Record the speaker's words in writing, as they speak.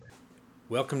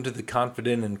Welcome to the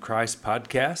Confident in Christ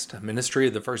podcast, a ministry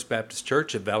of the First Baptist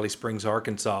Church of Valley Springs,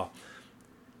 Arkansas.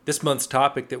 This month's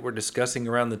topic that we're discussing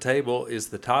around the table is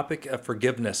the topic of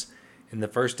forgiveness. In the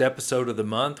first episode of the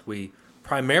month, we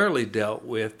primarily dealt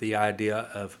with the idea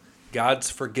of God's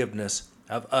forgiveness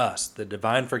of us, the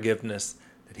divine forgiveness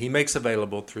that He makes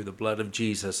available through the blood of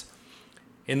Jesus.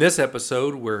 In this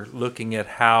episode, we're looking at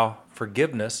how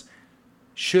forgiveness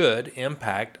should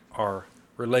impact our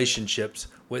relationships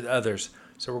with others.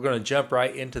 So we're going to jump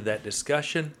right into that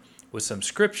discussion with some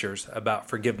scriptures about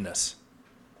forgiveness.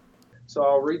 So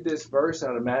I'll read this verse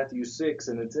out of Matthew 6,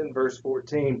 and it's in verse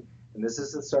 14. And this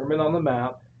is the Sermon on the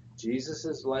Mount. Jesus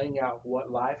is laying out what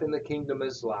life in the kingdom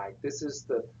is like. This is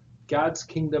the God's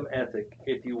kingdom ethic,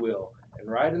 if you will. And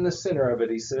right in the center of it,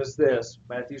 He says this,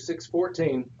 Matthew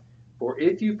 6:14, "For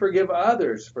if you forgive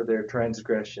others for their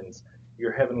transgressions,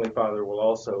 your heavenly Father will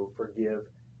also forgive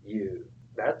you."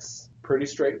 That's pretty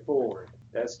straightforward.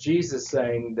 That's Jesus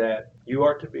saying that you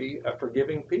are to be a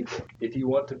forgiving people if you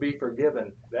want to be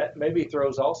forgiven. That maybe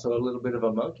throws also a little bit of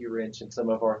a monkey wrench in some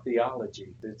of our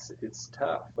theology. It's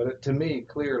tough. But to me,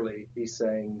 clearly, He's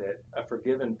saying that a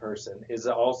forgiven person is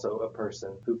also a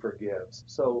person who forgives.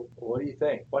 So what do you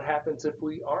think? What happens if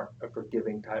we aren't a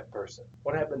forgiving type person?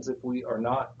 What happens if we are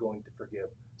not going to forgive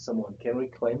someone? Can we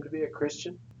claim to be a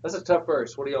Christian? That's a tough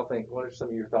verse. What do y'all think? What are some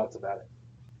of your thoughts about it?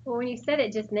 Well, when you said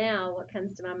it just now, what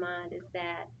comes to my mind is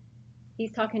that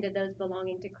He's talking to those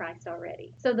belonging to Christ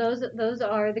already. So those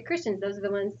are the Christians. Those are the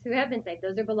ones who have been saved.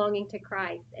 Those are belonging to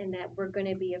Christ, and that we're going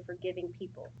to be a forgiving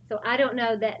people. So I don't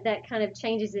know that kind of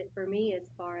changes it for me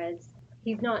as far as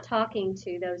He's not talking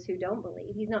to those who don't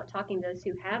believe. He's not talking to those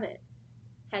who haven't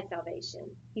had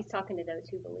salvation. He's talking to those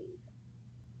who believe.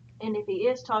 And if He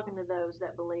is talking to those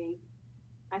that believe,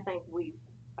 I think we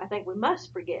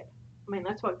must forgive. I mean,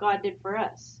 that's what God did for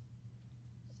us.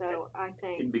 So I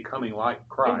think In becoming like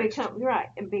Christ.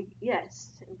 In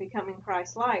becoming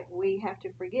Christ-like, we have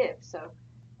to forgive. So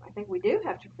I think we do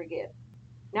have to forgive.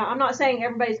 Now, I'm not saying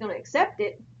everybody's going to accept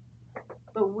it,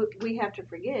 but we have to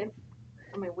forgive.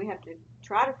 I mean, we have to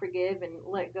try to forgive and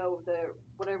let go of the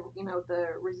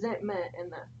resentment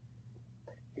and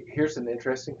the. Here's an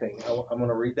interesting thing. I'm going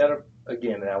to read that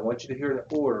again, and I want you to hear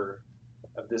the order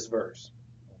of this verse.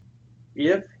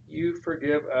 If you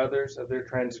forgive others of their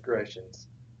transgressions,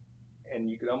 and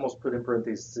you could almost put in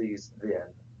parentheses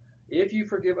then, if you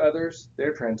forgive others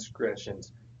their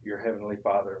transgressions, your heavenly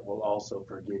Father will also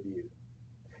forgive you.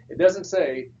 It doesn't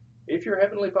say, if your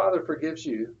heavenly Father forgives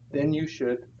you, then you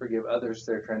should forgive others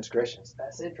their transgressions.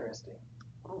 That's interesting.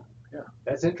 Oh, yeah,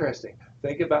 that's interesting.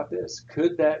 Think about this.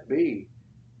 Could that be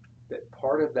that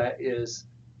part of that is,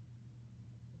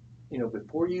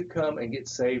 before you come and get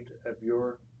saved of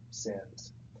your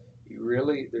sins,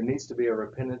 there needs to be a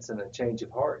repentance and a change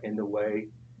of heart in the way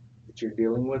that you're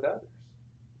dealing with others.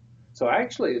 So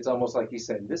actually, it's almost like He's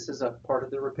saying this is a part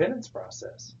of the repentance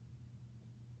process.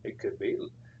 It could be.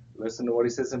 Listen to what He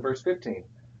says in verse 15.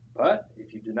 But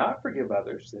if you do not forgive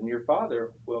others, then your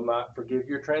Father will not forgive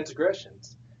your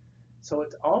transgressions. So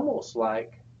it's almost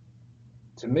like,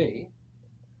 to me,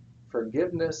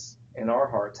 forgiveness in our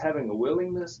hearts, having a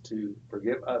willingness to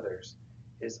forgive others,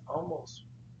 is almost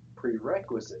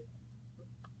prerequisite.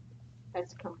 Has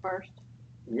to come first.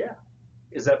 Yeah.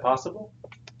 Is that possible?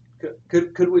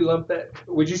 Could we lump that?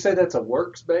 Would you say that's a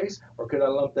works base, or could I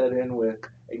lump that in with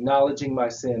acknowledging my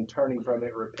sin, turning from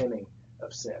it, repenting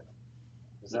of sin?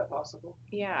 Is that possible?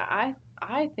 Yeah,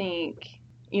 I think,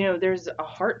 there's a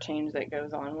heart change that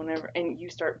goes on whenever, and you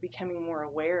start becoming more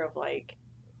aware of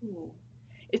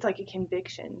it's like a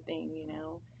conviction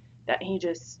thing, that He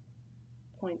just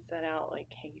points that out,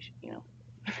 like, hey,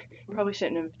 probably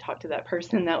shouldn't have talked to that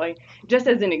person that way, just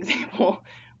as an example,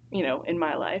 in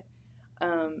my life.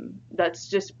 That's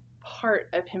just part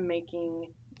of Him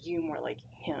making you more like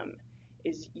Him,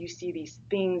 is you see these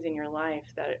things in your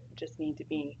life that just need to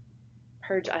be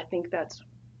purged. I think that's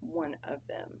one of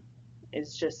them,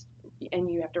 is just,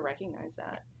 and you have to recognize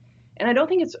that. And I don't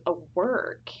think it's a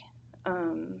work.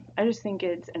 I just think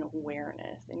it's an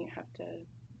awareness, and you have to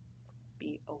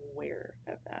be aware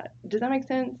of that. Does that make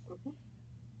sense? Mm-hmm.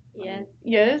 Yes.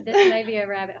 Yes. This may be a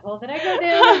rabbit hole that I go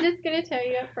down. I'm just going to tell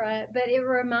you up front. But it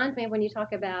reminds me of when you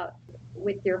talk about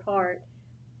with your heart,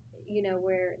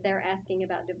 where they're asking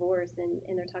about divorce, and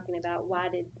they're talking about why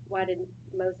did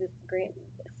Moses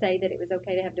say that it was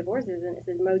okay to have divorces, and it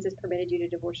says Moses permitted you to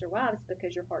divorce your wives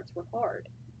because your hearts were hard.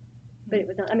 But it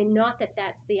was not that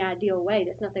that's the ideal way.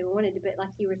 That's not what they wanted to, but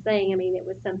like you were saying, it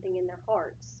was something in their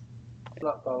hearts. I'm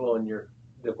not following your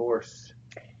divorce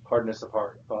hardness of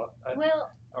heart thought.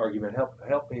 Well, argument.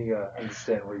 Help me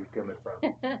understand where you're coming from.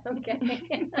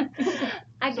 Okay.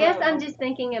 I guess I'm just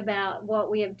thinking about what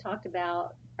we have talked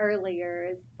about earlier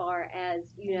as far as,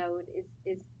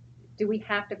 is do we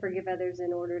have to forgive others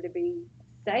in order to be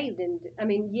saved? And I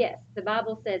mean, yes, the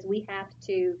Bible says we have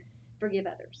to forgive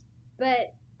others.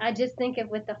 But I just think of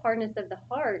with the hardness of the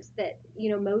hearts that,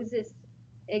 Moses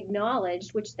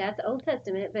acknowledged, which that's Old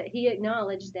Testament, but he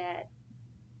acknowledged that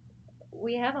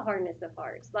we have a hardness of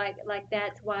hearts. Like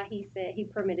that's why he said he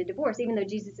permitted divorce, even though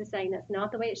Jesus is saying that's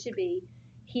not the way it should be.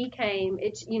 He came,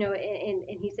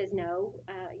 and he says no,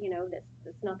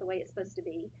 that's not the way it's supposed to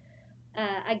be.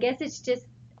 I guess it's just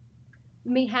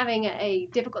me having a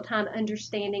difficult time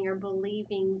understanding or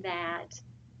believing that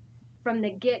from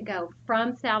the get-go,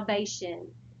 from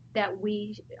salvation, that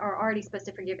we are already supposed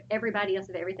to forgive everybody else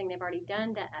of everything they've already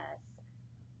done to us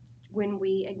when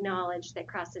we acknowledge that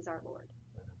Christ is our Lord.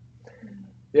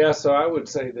 Yeah, so I would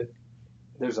say that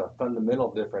there's a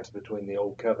fundamental difference between the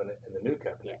old covenant and the new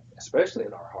covenant, Yes. especially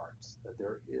in our hearts, that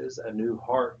there is a new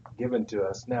heart given to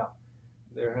us. Now,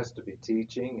 there has to be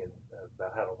teaching and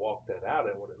about how to walk that out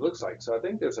and what it looks like. So I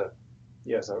think there's a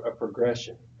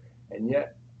progression. And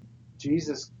yet,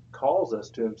 Jesus calls us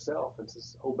to himself and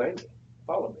says, obey me,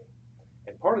 follow me.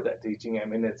 And part of that teaching, I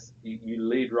mean, it's you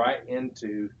lead right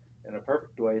into, in a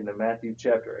perfect way, into Matthew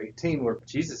chapter 18, where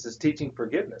Jesus is teaching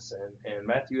forgiveness. And in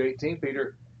Matthew 18,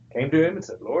 Peter came to him and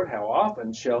said, Lord, how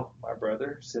often shall my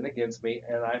brother sin against me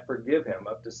and I forgive him?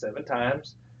 Up to 7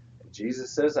 times. And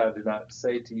Jesus says, I do not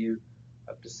say to you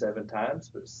up to 7 times,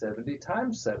 but 70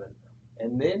 times 7.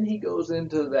 And then he goes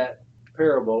into that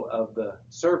parable of the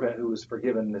servant who was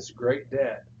forgiven this great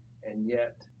debt and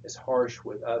yet is harsh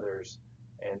with others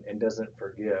and doesn't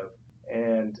forgive.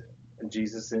 And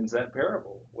Jesus ends that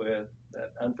parable with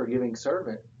that unforgiving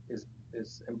servant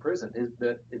is imprisoned.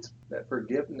 That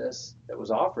forgiveness that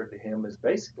was offered to him is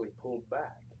basically pulled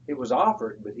back. It was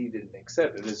offered, but he didn't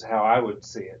accept it, is how I would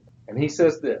see it. And he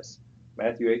says this,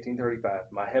 Matthew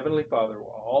 18:35, my heavenly Father will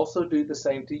also do the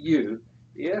same to you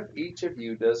if each of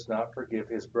you does not forgive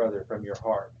his brother from your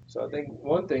heart. So I think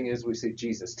one thing is we see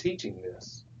Jesus teaching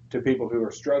this to people who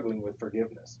are struggling with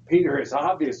forgiveness. Peter is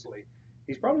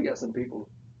he's probably got some people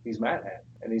he's mad at.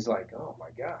 And he's like, oh my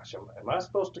gosh, am I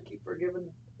supposed to keep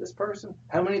forgiving this person?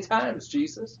 How many times,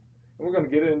 Jesus? And we're going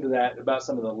to get into that about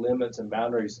some of the limits and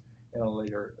boundaries in a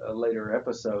later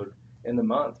episode in the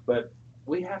month. But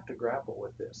we have to grapple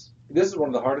with this. This is one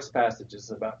of the hardest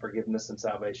passages about forgiveness and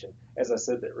salvation. As I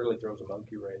said, that really throws a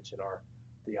monkey wrench in our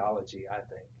theology, I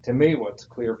think. To me, what's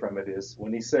clear from it is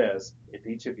when he says, if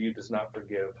each of you does not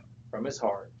forgive from his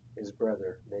heart his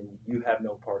brother, then you have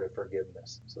no part of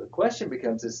forgiveness. So the question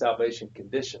becomes, is salvation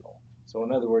conditional? So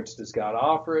in other words, does God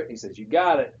offer it? He says, you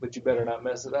got it, but you better not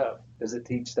mess it up. Does it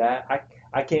teach that?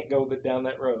 I can't go down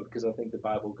that road because I think the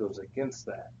Bible goes against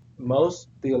that. Most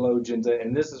theologians,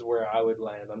 and this is where I would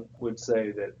land, would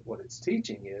say that what it's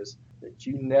teaching is that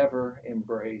you never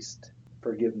embraced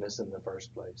forgiveness in the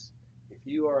first place. If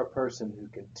you are a person who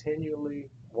continually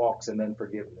walks in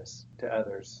unforgiveness to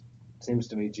others, it seems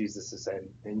to me Jesus is saying,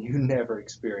 then you never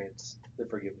experience the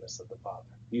forgiveness of the Father.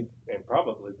 And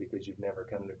probably because you've never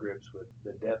come to grips with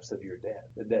the depths of your debt,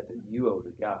 the debt that you owe to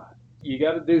God. You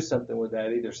got to do something with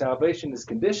that. Either salvation is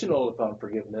conditional upon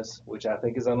forgiveness, which I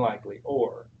think is unlikely,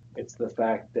 or it's the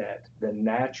fact that the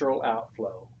natural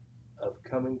outflow of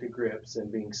coming to grips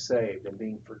and being saved and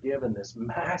being forgiven this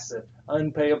massive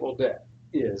unpayable debt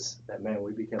is that, man,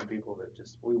 we become people that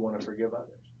we want to forgive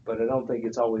others. But I don't think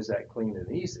it's always that clean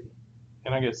and easy.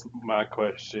 And I guess my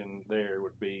question there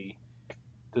would be,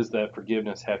 does that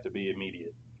forgiveness have to be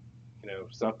immediate?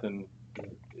 Something,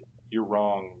 you're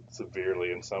wrong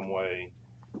severely in some way.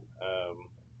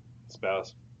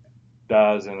 Spouse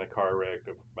dies in a car wreck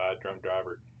by a drunk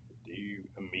driver. Do you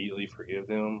immediately forgive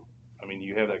them? I mean,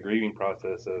 you have that grieving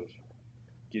process of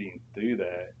getting through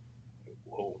that.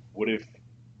 Well, what if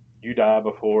you die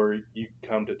before you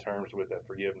come to terms with that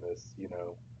forgiveness?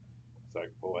 It's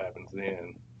like, what happens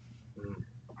then?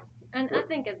 And I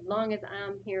think as long as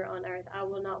I'm here on earth, I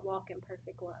will not walk in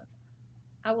perfect love.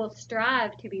 I will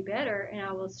strive to be better, and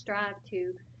I will strive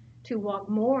to walk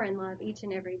more in love each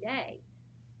and every day.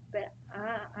 But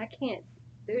I can't.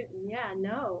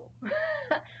 No.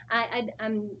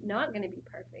 I'm not going to be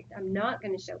perfect. I'm not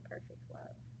going to show perfect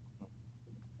love.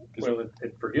 Well,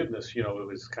 in forgiveness, it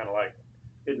was kind of like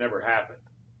it never happened,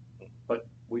 but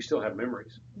we still have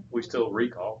memories. We still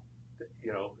recall.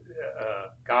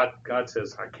 God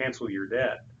says, I cancel your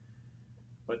debt.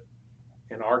 But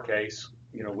in our case,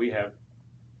 we have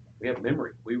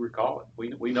memory. We recall it.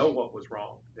 We know what was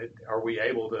wrong. Are we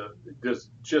able to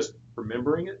just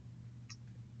remembering it?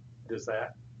 Does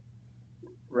that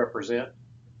represent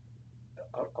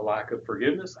a lack of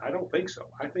forgiveness? I don't think so.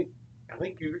 I think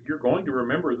you're going to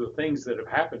remember the things that have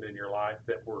happened in your life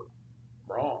that were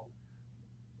wrong.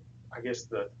 I guess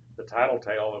the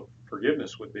tattletale of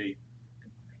forgiveness would be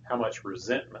how much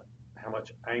resentment, how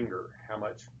much anger, how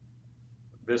much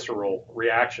visceral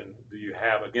reaction do you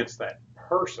have against that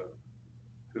person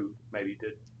who maybe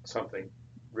did something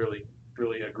really,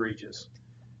 really egregious?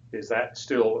 Is that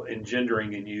still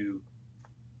engendering in you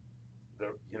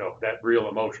that real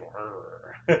emotional,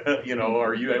 are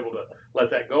you able to let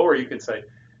that go? Or you can say,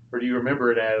 or do you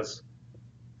remember it as,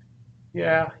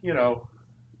 yeah,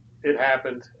 it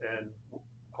happened, and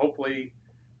hopefully,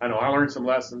 I know I learned some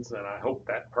lessons, and I hope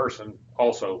that person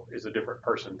also is a different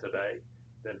person today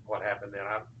than what happened then.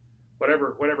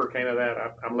 Whatever came of that,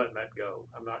 I'm letting that go.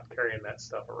 I'm not carrying that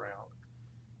stuff around.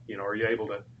 Are you able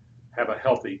to have a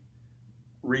healthy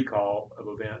recall of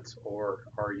events, or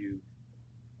are you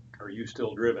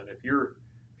still driven? If you're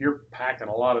packing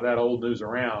a lot of that old news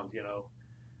around,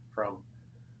 from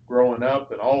growing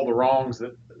up and all the wrongs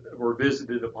that were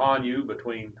visited upon you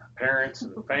between parents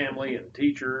and family and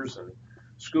teachers and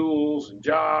schools and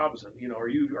jobs, and are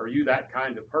you that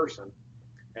kind of person?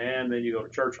 And then you go to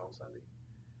church on Sunday.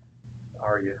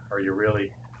 Are you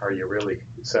really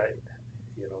saved?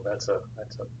 That's a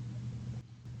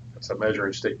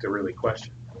measuring stick to really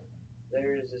question.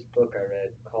 There's this book I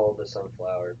read called The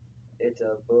Sunflower. It's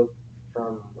a book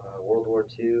from World War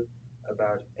II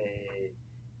about a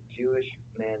Jewish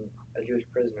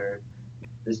prisoner.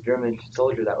 This German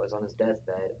soldier that was on his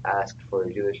deathbed asked for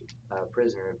a Jewish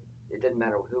prisoner. It didn't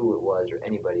matter who it was or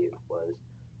anybody it was.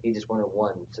 He just wanted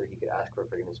one so he could ask for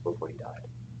forgiveness before he died.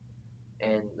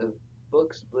 And the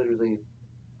book's literally,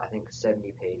 I think,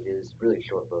 70 pages, really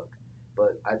short book.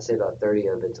 But I'd say about 30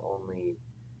 of it's only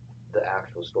the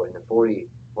actual story. And the 40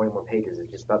 more pages is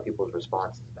just about people's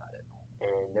responses about it.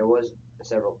 And there's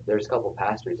a couple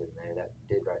pastors in there that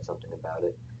did write something about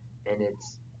it. And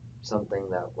it's something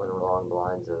that went along the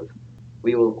lines of,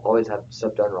 we will always have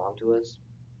stuff done wrong to us,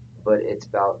 but it's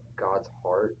about God's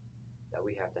heart that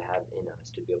we have to have in us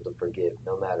to be able to forgive,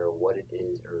 no matter what it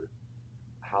is or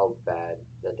how bad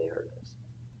that they hurt us.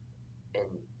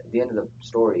 And at the end of the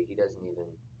story, he doesn't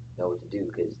even know what to do,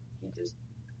 because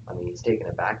he's taken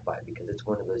aback by it, because it's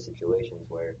one of those situations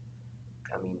where,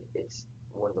 it's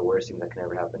one of the worst things that can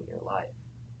ever happen in your life.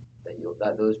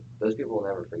 That those people will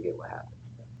never forget what happened.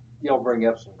 Y'all bring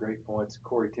up some great points.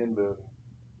 Corrie ten Boom,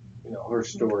 her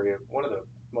story of one of the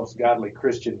most godly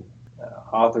Christian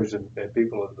authors and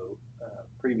people of the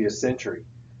previous century,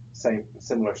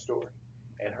 similar story,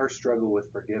 and her struggle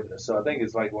with forgiveness. So I think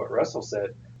it's like what Russell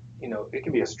said. It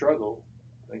can be a struggle.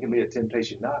 It can be a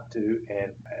temptation not to,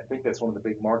 and I think that's one of the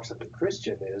big marks of the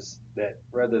Christian is that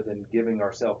rather than giving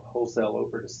ourselves wholesale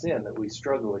over to sin, that we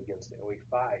struggle against it and we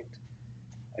fight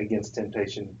against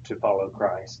temptation to follow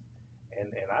Christ.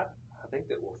 And I think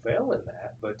that we'll fail in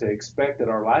that, but to expect that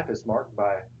our life is marked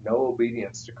by no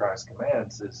obedience to Christ's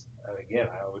commands is, again,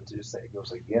 I would just say it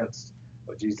goes against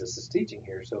what Jesus is teaching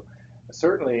here. So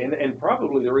certainly, and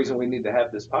probably the reason we need to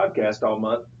have this podcast all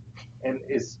month and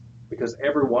is because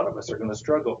every one of us are going to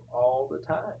struggle all the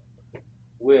time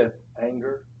with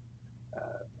anger,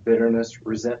 bitterness,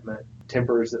 resentment,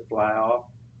 tempers that fly off.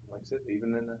 Like I said,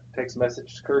 even in the text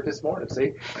message to Kurt this morning,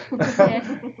 see?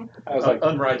 I was like,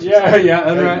 unrighteous.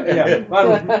 Yeah.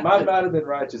 Mine might have been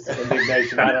righteous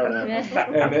indignation. I don't know.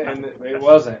 And it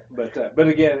wasn't. But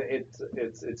again,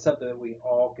 it's something that we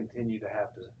all continue to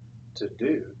have to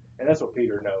do. And that's what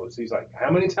Peter knows. He's like,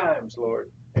 how many times, Lord?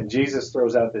 And Jesus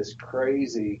throws out this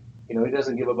crazy, he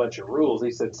doesn't give a bunch of rules.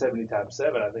 He said 70 times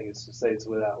 7. I think it's to say it's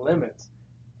without limits.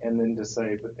 And then to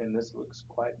say, and this looks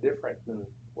quite different than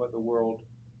what the world,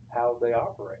 how they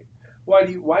operate. Why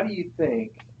do you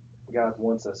think God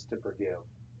wants us to forgive?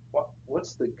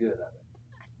 What's the good of it?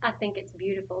 I think it's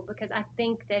beautiful because I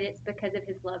think that it's because of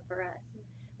his love for us.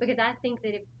 Because I think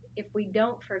that if we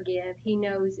don't forgive, he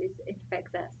knows it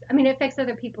affects us. It affects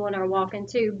other people in our walking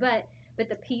too, but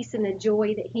the peace and the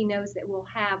joy that he knows that we'll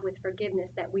have with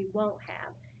forgiveness that we won't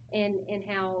have, and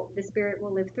how the Spirit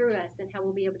will live through us and how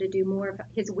we'll be able to do more of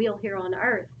his will here on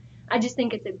earth. I just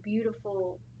think it's a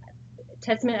beautiful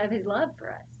testament of his love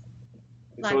for us.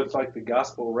 So it's like the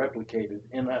gospel replicated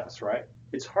in us, right?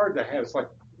 It's hard to have. It's like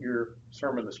your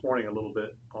sermon this morning a little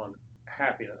bit on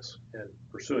happiness and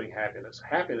pursuing happiness.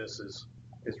 Happiness is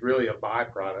really a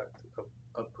byproduct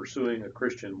of pursuing a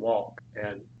Christian walk,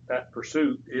 and that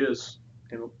pursuit is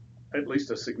in at least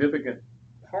a significant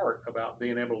part about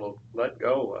being able to let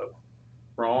go of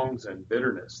wrongs and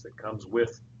bitterness that comes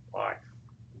with life,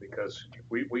 because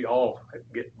we all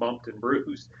get bumped and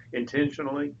bruised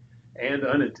intentionally and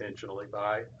unintentionally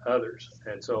by others.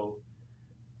 And so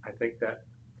I think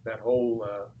that whole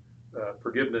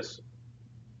forgiveness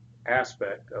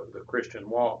aspect of the Christian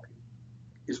walk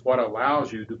is what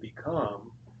allows you to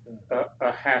become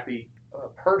a happy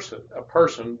person, a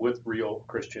person with real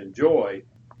Christian joy.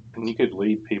 And you could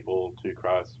lead people to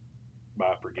Christ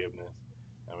by forgiveness.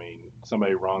 I mean,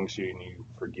 somebody wrongs you and you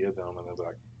forgive them, and it's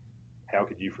like, how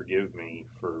could you forgive me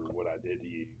for what I did to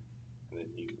you? And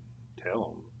then you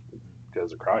tell them,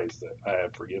 because of Christ, that I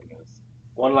have forgiveness.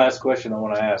 One last question I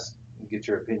want to ask and get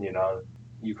your opinion on.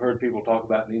 You've heard people talk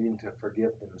about needing to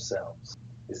forgive themselves.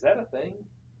 Is that a thing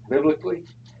biblically?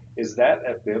 Is that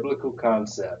a biblical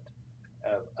concept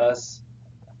of us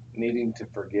needing to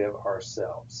forgive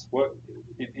ourselves? What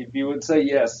if you would say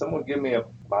yes, someone give me a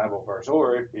Bible verse,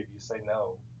 or if you say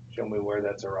no, show me where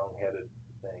that's a wrong-headed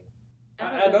thing.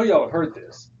 I know y'all have heard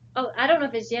this. Oh, I don't know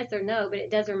if it's yes or no, but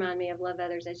it does remind me of love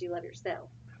others as you love yourself.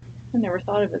 I never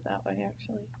thought of it that way,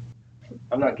 actually.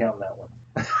 I'm not counting that one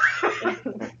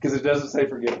because it doesn't say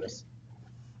forgiveness.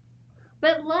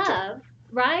 But love,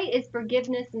 right? Is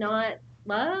forgiveness not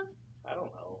love? I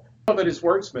don't know. Well, that is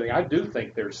wordsmithing. I do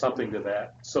think there's something to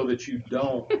that, so that you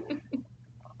don't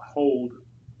hold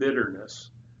bitterness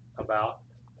about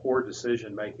poor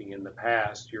decision making in the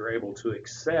past. You're able to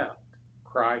accept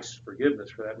Christ's forgiveness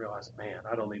for that and realize, man,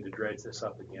 I don't need to dredge this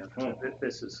up again.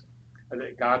 This is, I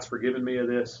think God's forgiven me of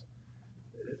this.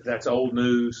 That's old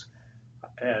news.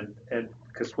 And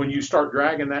because when you start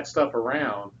dragging that stuff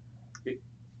around,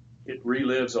 it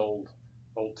relives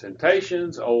old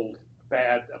temptations, a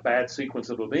bad sequence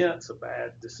of events, a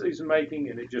bad decision making,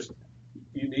 and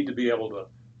you need to be able to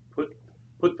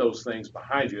put those things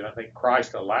behind you. And I think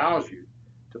Christ allows you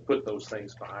to put those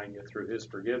things behind you through His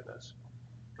forgiveness.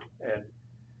 And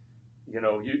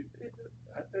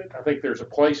I think there's a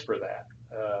place for that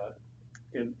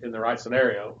in the right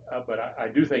scenario. But I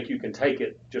do think you can take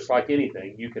it just like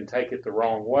anything. You can take it the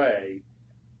wrong way,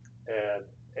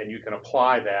 and you can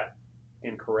apply that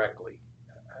incorrectly.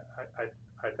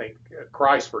 I think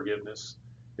Christ's forgiveness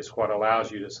is what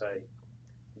allows you to say,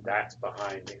 that's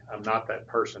behind me. I'm not that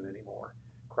person anymore.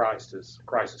 Christ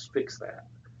has fixed that.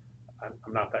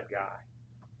 I'm not that guy.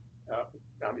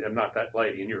 I'm not that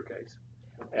lady in your case.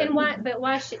 And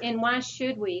why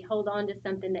should we hold on to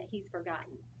something that He's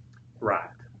forgotten? Right.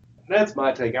 That's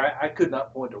my take. I could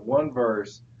not point to one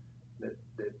verse that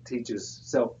teaches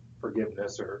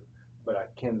self-forgiveness, but I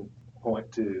can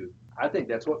point to, I think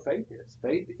that's what faith is.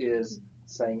 Faith is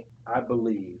saying, I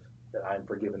believe that I'm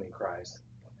forgiven in Christ.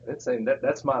 And it's saying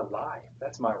that's my life.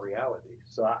 That's my reality.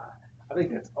 So I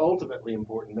think that's ultimately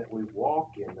important, that we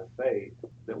walk in the faith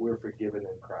that we're forgiven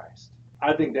in Christ.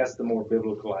 I think that's the more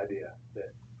biblical idea,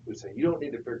 that we say you don't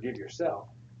need to forgive yourself.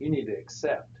 You need to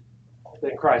accept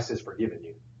that Christ has forgiven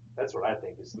you. That's what I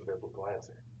think is the biblical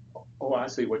answer. Oh, I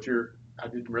see what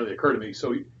that didn't really occur to me.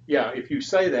 So, yeah, if you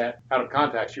say that out of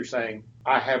context, you're saying,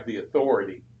 I have the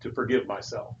authority to forgive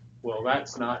myself. Well,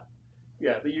 that's not,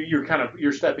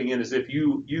 you're stepping in as if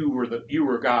you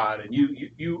were God and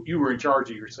you were in charge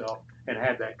of yourself and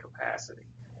had that capacity.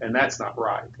 And that's not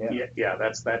right. Yeah,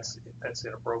 that's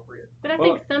inappropriate. But I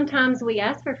think sometimes we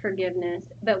ask for forgiveness,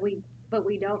 but we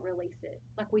don't release it.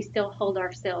 Like we still hold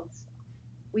ourselves.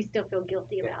 We still feel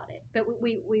guilty about it. But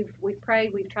we've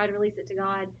prayed, we've tried to release it to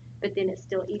God, but then it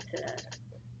still eats at us.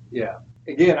 Yeah.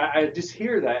 Again, I just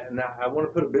hear that, and I want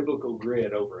to put a biblical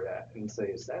grid over that and say,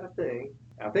 is that a thing?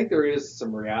 I think there is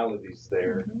some realities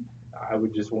there. Mm-hmm. I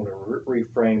would just want to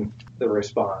reframe the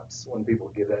response when people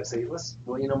give that. Say,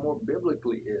 more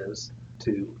biblically is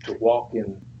to walk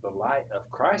in the light of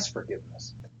Christ's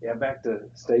forgiveness. Yeah, back to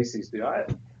Stacy's deal.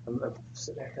 I'm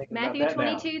sitting there thinking Matthew about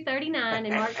that 22:39 and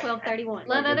Mark 12:31.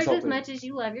 Love others as much as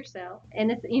you love yourself.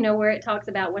 And it's where it talks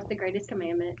about what's the greatest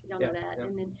commandment. Y'all know that.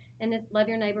 Yep. And then love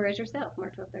your neighbor as yourself.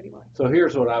 Mark 12:31. So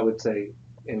here's what I would say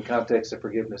in context of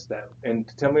forgiveness. And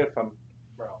tell me if I'm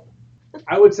wrong.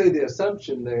 I would say the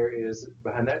assumption there is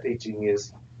behind that teaching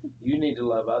is you need to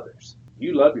love others.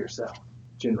 You love yourself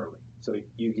generally. So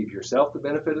you give yourself the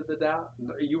benefit of the doubt.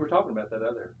 You were talking about that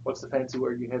other. What's the fancy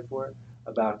word you had for it?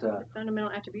 About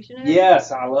fundamental attribution error?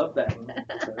 Yes, I love that.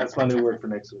 That's my new word for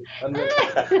next week.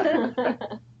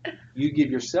 You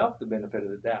give yourself the benefit of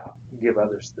the doubt. You give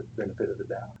others the benefit of the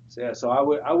doubt. So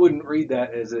I wouldn't read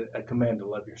that as a command to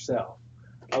love yourself.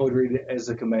 I would read it as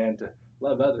a command to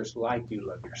love others like you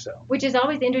love yourself. Which is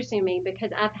always interesting to me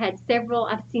because I've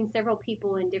seen several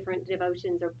people in different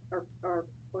devotions or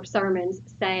sermons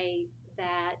say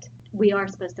that we are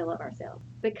supposed to love ourselves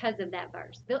because of that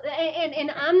verse. And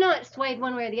I'm not swayed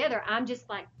one way or the other. I'm just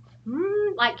like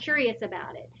curious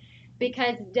about it.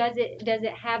 Because does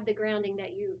it have the grounding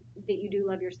that you do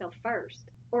love yourself first?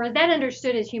 Or is that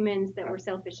understood as humans that we're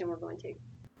selfish and we're going to?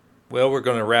 Well, we're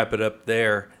going to wrap it up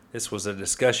there. This was a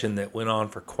discussion that went on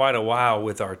for quite a while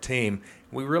with our team.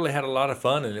 We really had a lot of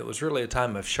fun, and it was really a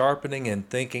time of sharpening and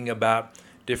thinking about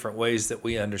different ways that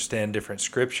we understand different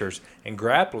scriptures and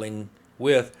grappling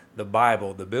with the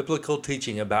Bible, the biblical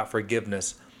teaching about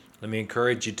forgiveness. Let me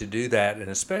encourage you to do that,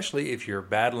 and especially if you're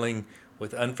battling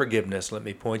with unforgiveness, let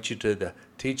me point you to the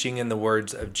teaching and the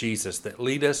words of Jesus that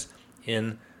lead us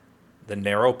in the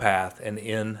narrow path and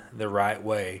in the right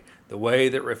way, the way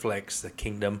that reflects the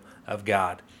kingdom of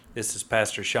God. This is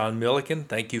Pastor Sean Milliken.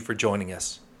 Thank you for joining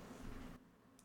us.